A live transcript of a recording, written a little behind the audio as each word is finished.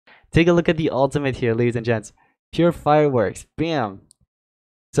Take a look at the ultimate here, ladies and gents. Pure fireworks. Bam.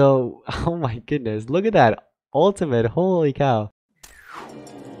 So, oh my goodness, look at that ultimate. Holy cow.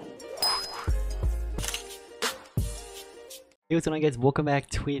 Hey, what's going on, guys? Welcome back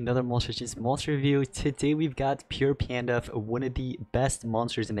to another monster review. Today we've got Pure Pandalf, one of the best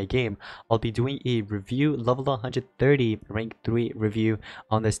monsters in the game. I'll be doing a review, level 130, rank 3 review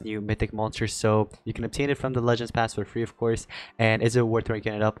on this new mythic monster. So you can obtain it from the Legends Pass for free, of course. And is it worth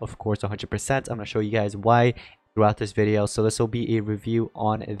ranking it up? Of course, 100%. I'm going to show you guys why throughout this video. So this will be a review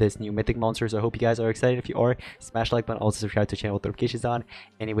on this new mythic monster, so I hope you guys are excited. If you are, smash the like button, also subscribe to the channel with notifications on.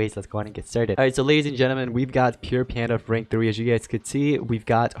 Anyways, let's go ahead and get started. Alright, so ladies and gentlemen, we've got Pure Pandalf rank 3. As you guys could see, we've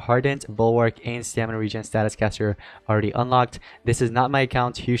got Hardened, Bulwark, and Stamina Regen status caster already unlocked. This is not my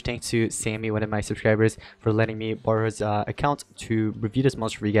account. Huge thanks to Sammy, one of my subscribers, for letting me borrow his account to review this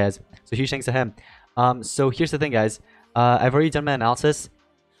monster for you guys. So huge thanks to him. So here's the thing, guys. I've already done my analysis,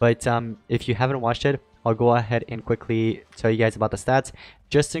 but if you haven't watched it, I'll go ahead and quickly tell you guys about the stats.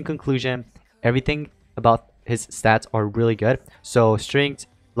 Just in conclusion, everything about his stats are really good. So strength,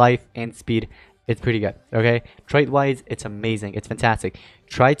 life, and speed, it's pretty good. Okay, trait wise, it's amazing, it's fantastic.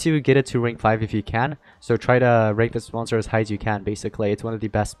 Try to get it to rank 5 if you can. So try to rank this monster as high as you can. Basically, it's one of the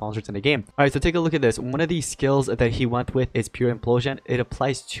best monsters in the game. All right, so take a look at this. One of the skills that he went with is Pure Implosion. It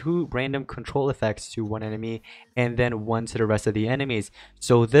applies 2 random control effects to one enemy and then 1 to the rest of the enemies.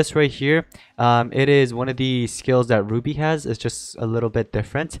 So this right here, it is one of the skills that Ruby has. It's just a little bit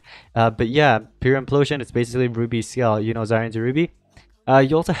different, but yeah, Pure Implosion, it's basically Ruby's skill. You know, Zaryan's Ruby.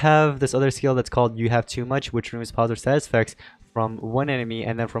 You also have this other skill that's called You Have Too Much, which removes positive status effects from one enemy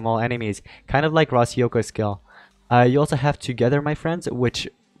and then from all enemies, kind of like Rasyoko's skill. You also have Together, my friends, which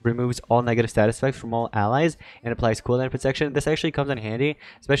removes all negative status effects from all allies and applies cooldown protection. This actually comes in handy,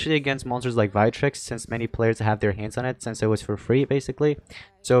 especially against monsters like Vitrix, since many players have their hands on it, since it was for free, basically.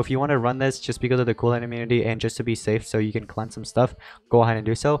 So if you want to run this just because of the cooldown immunity and just to be safe so you can cleanse some stuff, go ahead and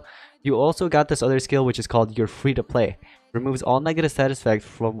do so. You also got this other skill, which is called You're Free to Play. Removes all negative status effects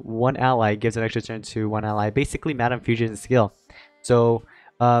from one ally, gives an extra turn to one ally. Basically, Madame Fusion's skill. So,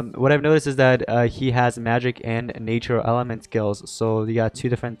 what I've noticed is that he has magic and nature element skills. So, you got 2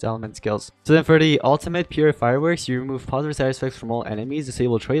 different element skills. So then for the ultimate Pure Fireworks, you remove positive status effects from all enemies,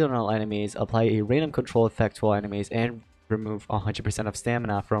 disable trade on all enemies, apply a random control effect to all enemies, and remove 100% of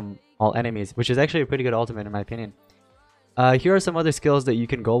stamina from all enemies, which is actually a pretty good ultimate in my opinion. Here are some other skills that you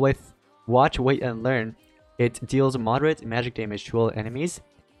can go with. Watch, Wait, and Learn. It deals moderate magic damage to all enemies.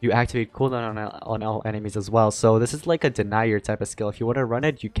 You activate cooldown on all enemies as well. So this is like a denier type of skill. If you want to run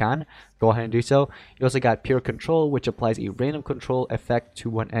it, you can. Go ahead and do so. You also got Pure Control, which applies a random control effect to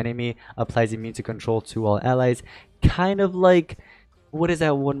one enemy. Applies immune to control to all allies. Kind of like, what is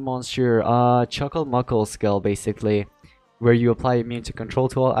that one monster? Chuckle Muckle skill, basically. Where you apply immune to control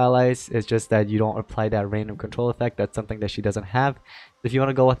to all allies. It's just that you don't apply that random control effect. That's something that she doesn't have. If you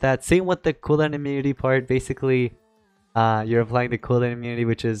want to go with that, same with the cooldown immunity part. Basically, you're applying the cooldown immunity,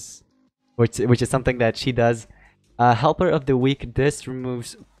 which is something that she does. Helper of the Weak. This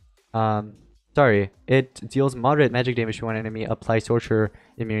removes, it deals moderate magic damage to one enemy. Applies torture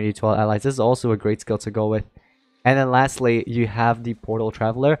immunity to all allies. This is also a great skill to go with. And then lastly, you have the Portal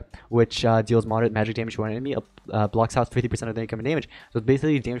Traveler, which deals moderate magic damage to one enemy, blocks out 50% of the incoming damage. So it's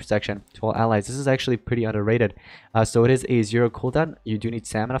basically damage protection to all allies. This is actually pretty underrated. So it is a 0 cooldown. You do need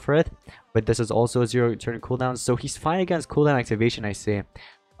stamina for it, but this is also a 0 turn cooldown. So he's fine against cooldown activation, I say.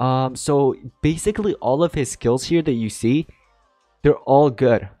 So basically all of his skills here that you see, they're all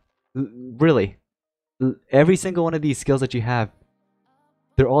good. Really. Every single one of these skills that you have,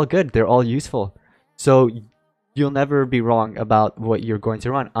 they're all good. They're all useful. So you'll never be wrong about what you're going to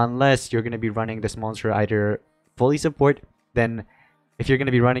run, unless you're going to be running this monster either fully support. Then if you're going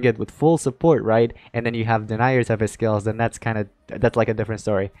to be running it with full support, right, and then you have denier type of skills, then that's like a different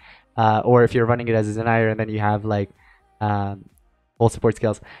story. Or if you're running it as a denier and then you have like full support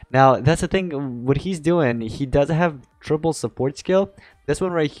skills. Now that's the thing, what he's doing, he does have triple support skill. This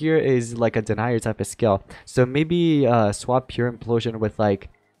one right here is like a denier type of skill. So maybe swap Pure Implosion with, like,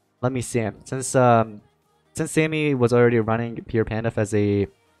 let me see, since Sammy was already running Pure Pandalf as a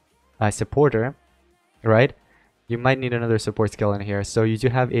supporter, right? You might need another support skill in here. So you do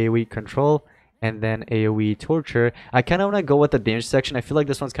have AoE Control and then AoE Torture. I kind of want to go with the damage section. I feel like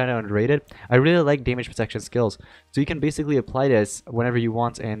this one's kind of underrated. I really like damage protection skills. So you can basically apply this whenever you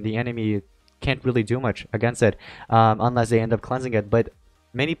want and the enemy can't really do much against it unless they end up cleansing it. But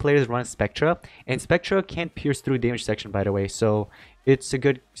many players run Spectra, and Spectra can't pierce through damage section, by the way. So it's a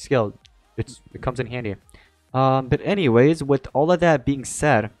good skill. It comes in handy. But anyways, with all of that being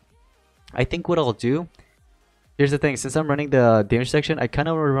said, I think what I'll do, Here's the thing, since I'm running the damage section, I kind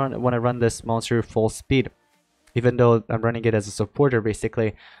of want to run this monster full speed, even though I'm running it as a supporter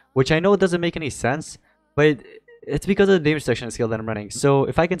basically, which I know doesn't make any sense, but it's because of the damage section skill that I'm running. So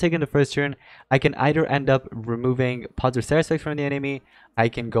if I can take in the first turn, I can either end up removing positive status effects from the enemy, I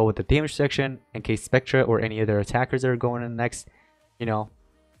can go with the damage section in case Spectra or any other attackers that are going in next, you know,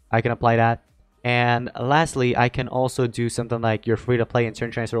 I can apply that. And lastly, I can also do something like you're free to play and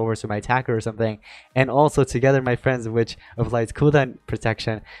turn transfer over to my attacker or something. And also Together My Friends, which applies cooldown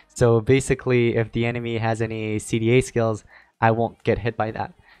protection. So basically, if the enemy has any CDA skills, I won't get hit by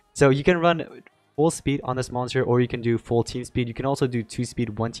that. So you can run full speed on this monster, or you can do full team speed. You can also do 2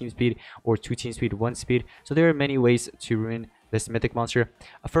 speed, 1 team speed, or 2 team speed, 1 speed. So there are many ways to ruin this mythic monster.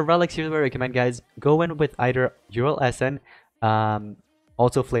 For relics, here's what I recommend, guys. Go in with either Ural SN,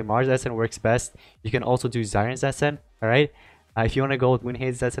 also Flame Mars SN works best. You can also do Zyron's SN, alright? If you want to go with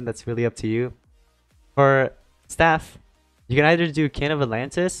Moonhaze SN, that's really up to you. For staff, you can either do King of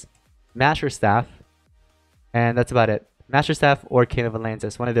Atlantis, Master Staff, and that's about it. Master Staff or King of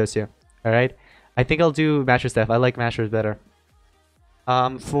Atlantis, one of those two, alright? I think I'll do Master Staff. I like Masters better.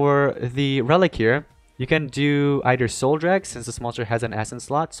 For the relic here, you can do either Soul Drag, since this monster has an Essence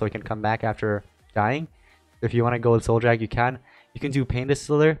slot, so it can come back after dying. If you want to go with Soul Drag, you can. You can do Pain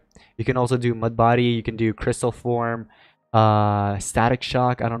Distiller. You can also do Mud Body. You can do Crystal Form, Static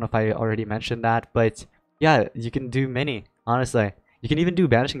Shock. I don't know if I already mentioned that, but yeah, you can do many, honestly. You can even do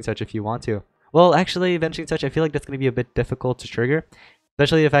Vanishing Touch if you want to. Well, actually, Vanishing Touch, I feel like that's going to be a bit difficult to trigger,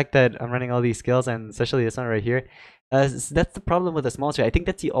 especially the fact that I'm running all these skills, and especially this one right here. That's the problem with this monster. I think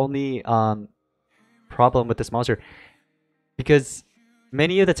that's the only problem with this monster, because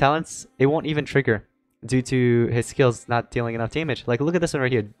many of the talents, it won't even trigger due to his skills not dealing enough damage. Like, look at this one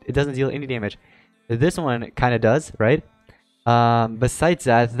right here. It doesn't deal any damage. This one kind of does, right? Besides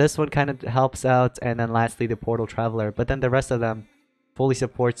that, this one kind of helps out, and then lastly the Portal Traveler, but then the rest of them fully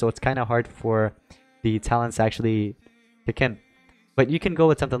support, so it's kind of hard for the talents to actually kick in. But you can go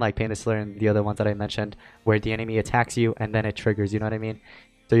with something like Pain Distiller and the other ones that I mentioned, where the enemy attacks you and then it triggers, you know what I mean?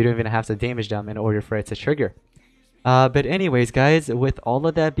 So you don't even have to damage them in order for it to trigger. But anyways, guys, with all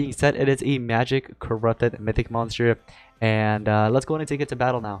of that being said, it is a magic corrupted mythic monster, and let's go in and take it to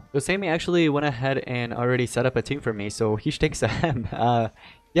battle now. So Sammy actually went ahead and already set up a team for me, so he takes him.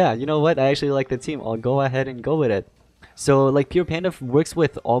 Yeah, you know what? I actually like the team. I'll go ahead and go with it. So like Pure Pandalf works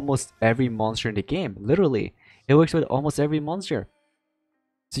with almost every monster in the game. Literally, it works with almost every monster.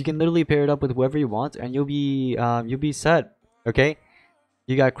 So you can literally pair it up with whoever you want, and you'll be set. Okay.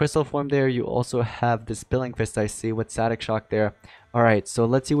 You got Crystal Form there. You also have the Spilling Fist, I see, with Static Shock there. Alright, so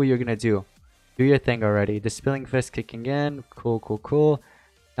let's see what you're gonna do. Do your thing already. The Spilling Fist kicking in. Cool, cool, cool.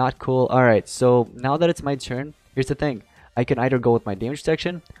 Not cool. Alright, so now that it's my turn, here's the thing. I can either go with my damage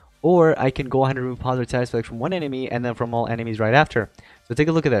section, or I can go ahead and remove positive status effects from one enemy and then from all enemies right after. So take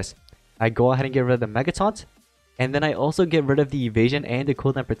a look at this. I go ahead and get rid of the Mega Taunt, and then I also get rid of the evasion and the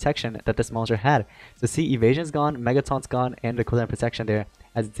cooldown protection that this monster had. So see, evasion's gone, Megataunt's gone, and the cooldown protection there,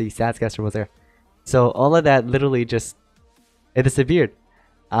 as the Satscaster was there. So all of that literally just, it disappeared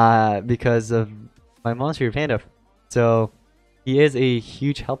because of my monster Pandalf. So he is a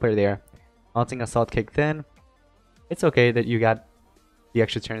huge helper there. Mounting Assault kicked in. It's okay that you got the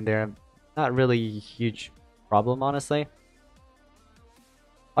extra turn there. Not really a huge problem, honestly.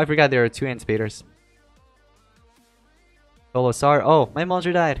 Oh, I forgot there are 2 Ant Spaders. Solosar. Oh, my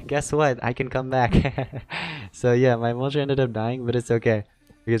monster died. Guess what? I can come back. So yeah, my monster ended up dying, but it's okay.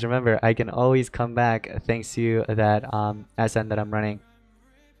 Because remember, I can always come back thanks to that SN that I'm running.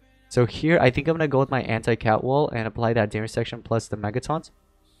 So here, I think I'm going to go with my anti-cat wall and apply that damage section plus the Megataunt.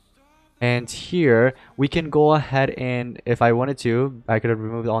 And here, we can go ahead and, if I wanted to, I could have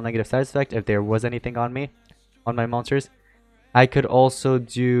removed all negative status effect if there was anything on me, on my monsters. I could also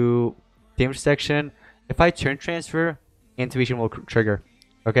do damage section. If I turn transfer, Intuition will trigger.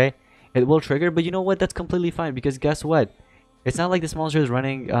 Okay? It will trigger, but you know what? That's completely fine, because guess what? It's not like this monster is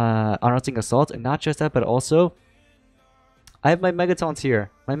running Unrouting Assault, and not just that, but also I have my Megataunt here.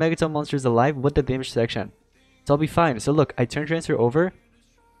 My Megataunt monster is alive with the damage section. So I'll be fine. So look, I turn transfer over.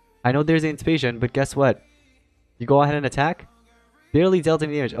 I know there's Anticipation, but guess what? You go ahead and attack. Barely dealt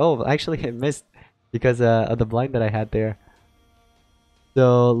any damage. Oh, actually it missed because of the blind that I had there.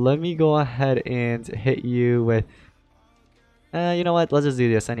 So let me go ahead and hit you with... you know what? Let's just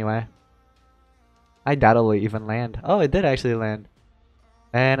do this anyway. I doubt it'll even land. Oh, it did actually land.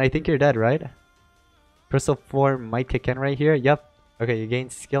 And I think you're dead, right? Crystal Form might kick in right here. Yep. Okay, you gain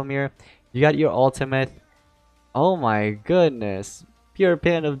Skill Mirror. You got your ultimate. Oh my goodness. Pure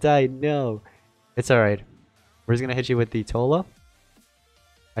Pandalf died. No. It's alright. We're just gonna hit you with the Tola.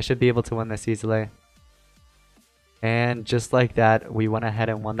 I should be able to win this easily. And just like that, we went ahead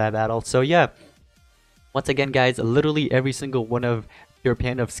and won that battle. So yeah, once again, guys, literally every single one of your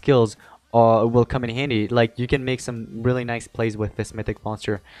Pandalf skills will come in handy. Like, you can make some really nice plays with this mythic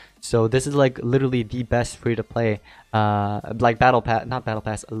monster. So this is like literally the best free to play like battle pass, not battle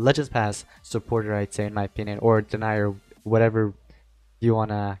pass, legends pass supporter, I'd say, in my opinion, or denier, whatever you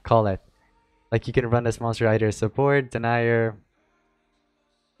want to call it. Like, you can run this monster either support, denier,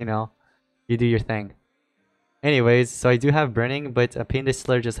 you know, you do your thing. Anyways, so I do have burning, but a pain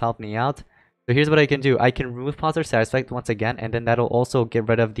distiller just helped me out. So here's what I can do. I can remove positive status effect once again, and then that'll also get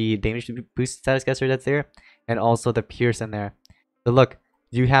rid of the damage boost status caster that's there, and also the pierce in there. So look,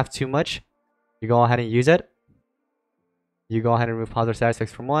 you have too much, you go ahead and use it. You go ahead and remove positive status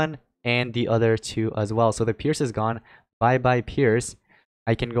effects from one, and the other two as well. So the pierce is gone. Bye bye pierce.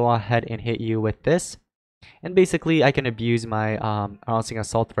 I can go ahead and hit you with this, and basically I can abuse my balancing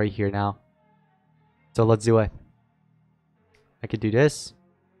assault right here now. So let's do it. I could do this.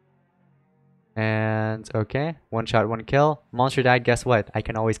 And okay, one shot, one kill. Monster died, guess what? I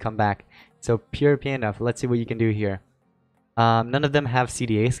can always come back. So pure Pandalf. Let's see what you can do here. None of them have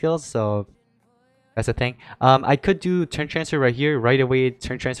CDA skills, so that's the thing. I could do turn transfer right here, right away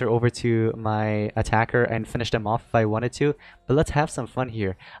turn transfer over to my attacker and finish them off if I wanted to. But let's have some fun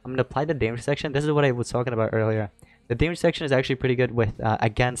here. I'm gonna apply the damage section. This is what I was talking about earlier. The damage section is actually pretty good with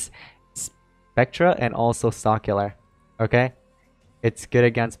against Spectra and also Stock Killer. Okay? It's good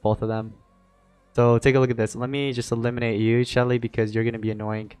against both of them. So take a look at this. Let me just eliminate you, Shelly, because you're going to be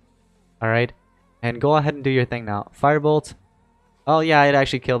annoying. Alright? And go ahead and do your thing now. Firebolt. Oh yeah, I'd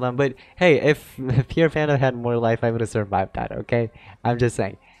actually kill them. But hey, if Pure Panda had more life, I would have survived that, okay? I'm just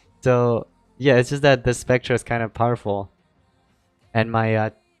saying. So yeah, it's just that the Spectra is kind of powerful. And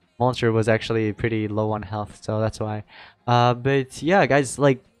my monster was actually pretty low on health, so that's why. But yeah, guys,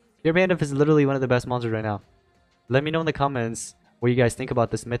 like, Pure Panda is literally one of the best monsters right now. Let me know in the comments what you guys think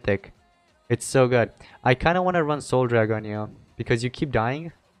about this mythic. It's so good. I kind of want to run Soul Drag on you because you keep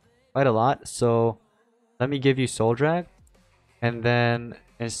dying quite a lot. So let me give you Soul Drag. And then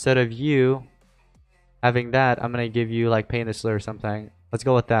instead of you having that, I'm going to give you like Pain Distiller or something. Let's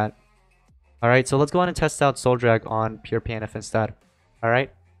go with that. Alright, so let's go on and test out Soul Drag on Pure Pandalf instead.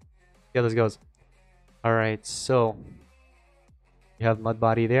 Alright? Yeah, this goes. Alright, so you have Mud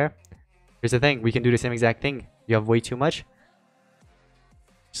Body there. Here's the thing. We can do the same exact thing. You have way too much.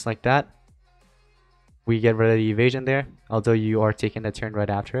 Just like that. We get rid of the evasion there, although you are taking the turn right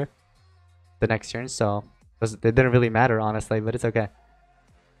after the next turn, so it didn't really matter, honestly, but it's okay.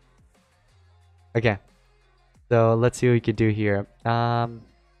 Okay, so let's see what we could do here. Let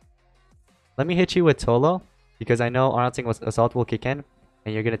me hit you with Tolo, because I know Arnold's Assault will kick in,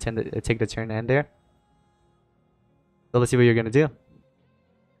 and you're going to tend to take the turn in there. So let's see what you're going to do.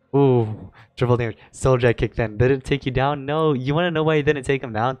 Ooh, triple damage. Soul Drag kicked in. Did it take you down? No. You want to know why it didn't take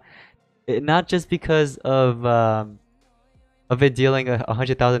him down? Not just because of it dealing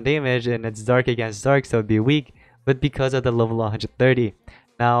 100,000 damage and it's dark against dark, so it'd be weak, but because of the level 130.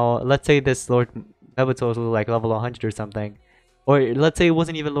 Now, let's say this Lord Nebutos was like level 100 or something, or let's say it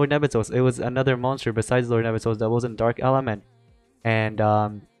wasn't even Lord Nebutos. It was another monster besides Lord Nebutos that wasn't Dark Element, and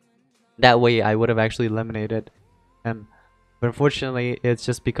that way I would have actually eliminated him. But unfortunately, it's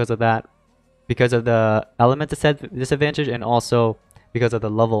just because of that, because of the element disadvantage, and also because of the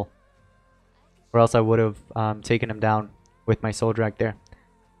level. Or else I would have taken him down with my Soul Drag there.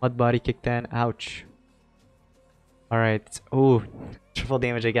 Mud Body kicked in. Ouch. Alright. Ooh. Triple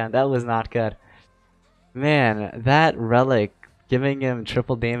damage again. That was not good. Man, that relic giving him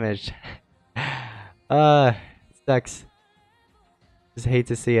triple damage. Sucks. Just hate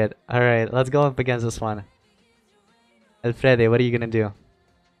to see it. Alright, let's go up against this one. Alfrede, what are you gonna do?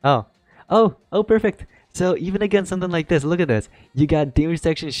 Oh. Oh, perfect. So even against something like this, look at this. You got damage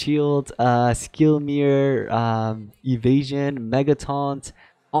section, shield, skill mirror, evasion, mega taunt,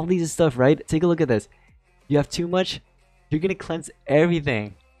 all these stuff, right? Take a look at this. You have too much, you're gonna cleanse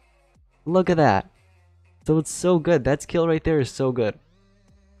everything. Look at that. So it's so good. That skill right there is so good.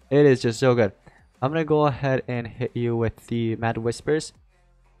 It is just so good. I'm gonna go ahead and hit you with the Mad Whispers.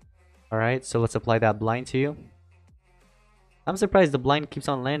 Alright, so let's apply that blind to you. I'm surprised the blind keeps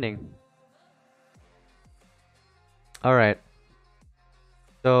on landing. Alright.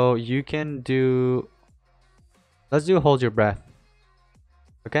 So you can do... Let's do Hold Your Breath.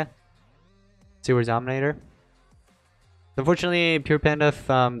 Okay? Sewer Dominator. Unfortunately, Pure Pandalf,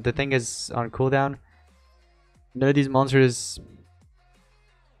 the thing is on cooldown. None of these monsters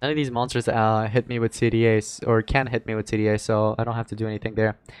hit me with CDAs, or can hit me with CDA, so I don't have to do anything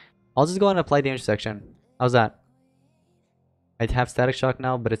there. I'll just go and apply damage section. How's that? I'd have Static Shock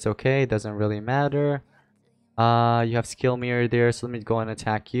now, but it's okay. It doesn't really matter. You have skill mirror there, so let me go and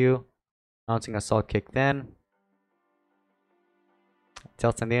attack you. Mounting assault kick then.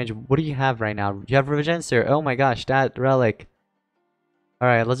 Dealt some damage. What do you have right now? You have Regencer. Oh my gosh, that relic.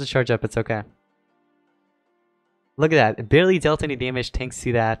 Alright, let's just charge up. It's okay. Look at that. It barely dealt any damage thanks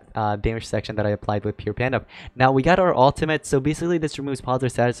to that damage section that I applied with Pure Pandalf. Now we got our ultimate. So basically this removes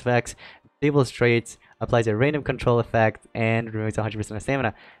positive status effects, disables traits, applies a random control effect, and removes 100% of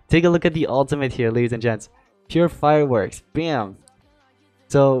stamina. Take a look at the ultimate here, ladies and gents. Pure fireworks. Bam.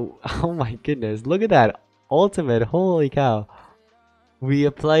 So, oh my goodness. Look at that. Ultimate. Holy cow. We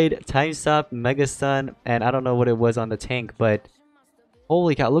applied Time Stop, Mega Stun, and I don't know what it was on the tank, but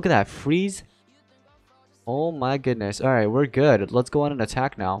holy cow, look at that. Freeze. Oh my goodness. Alright, we're good. Let's go on and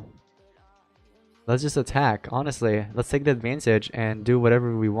attack now. Let's just attack. Honestly, let's take the advantage and do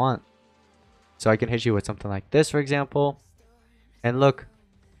whatever we want. So I can hit you with something like this, for example. And look,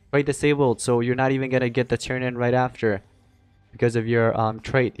 trait disabled, so you're not even going to get the turn in right after. Because of your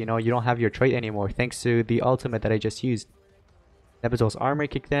trait, you know, you don't have your trait anymore, thanks to the ultimate that I just used. Nebuzol's armor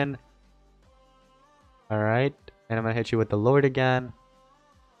kicked in. Alright. And I'm gonna hit you with the Lord again.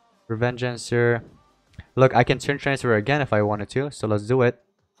 Revengeancer. Look, I can turn transfer again if I wanted to. So let's do it.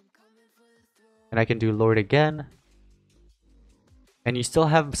 And I can do Lord again. And you still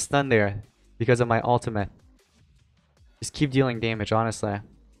have stun there because of my ultimate. Just keep dealing damage, honestly.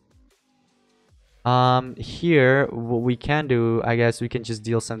 Here, what we can do, I guess we can just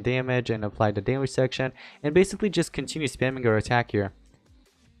deal some damage and apply the damage section. And basically just continue spamming our attack here.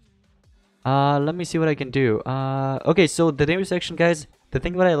 Let me see what I can do. Okay, so the damage section, guys, the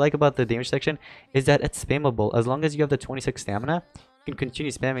thing that I like about the damage section is that it's spammable. As long as you have the 26 stamina, you can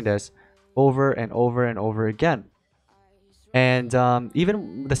continue spamming this over and over and over again. And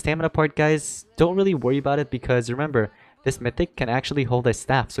even the stamina part, guys, don't really worry about it because remember, this Mythic can actually hold a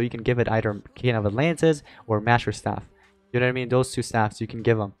staff, so you can give it either King of Atlantis or Master Staff. You know what I mean? Those two staffs you can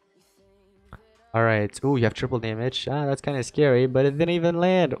give them. Alright. Ooh, you have triple damage. Ah, that's kind of scary, but it didn't even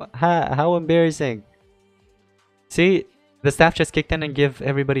land. How embarrassing. See? The staff just kicked in and give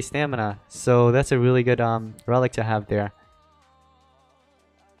everybody stamina. So that's a really good relic to have there.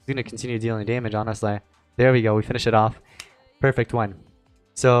 It's going to continue dealing damage, honestly. There we go. We finish it off. Perfect one.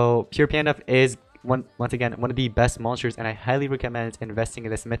 So, Pure Pandalf is once again one of the best monsters, and I highly recommend investing in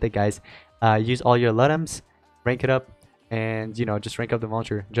this Mythic, guys. Use all your LUTMs, rank it up, and you know, just rank up the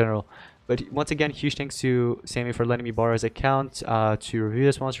monster in general. But once again, huge thanks to Sammy for letting me borrow his account to review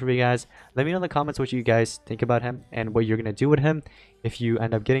this monster for you guys. Let me know in the comments what you guys think about him and what you're gonna do with him if you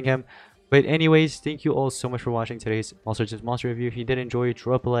end up getting him. But anyways, thank you all so much for watching today's monster review. If you did enjoy,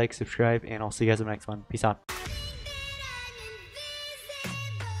 drop a like, subscribe, and I'll see you guys in the next one. Peace out.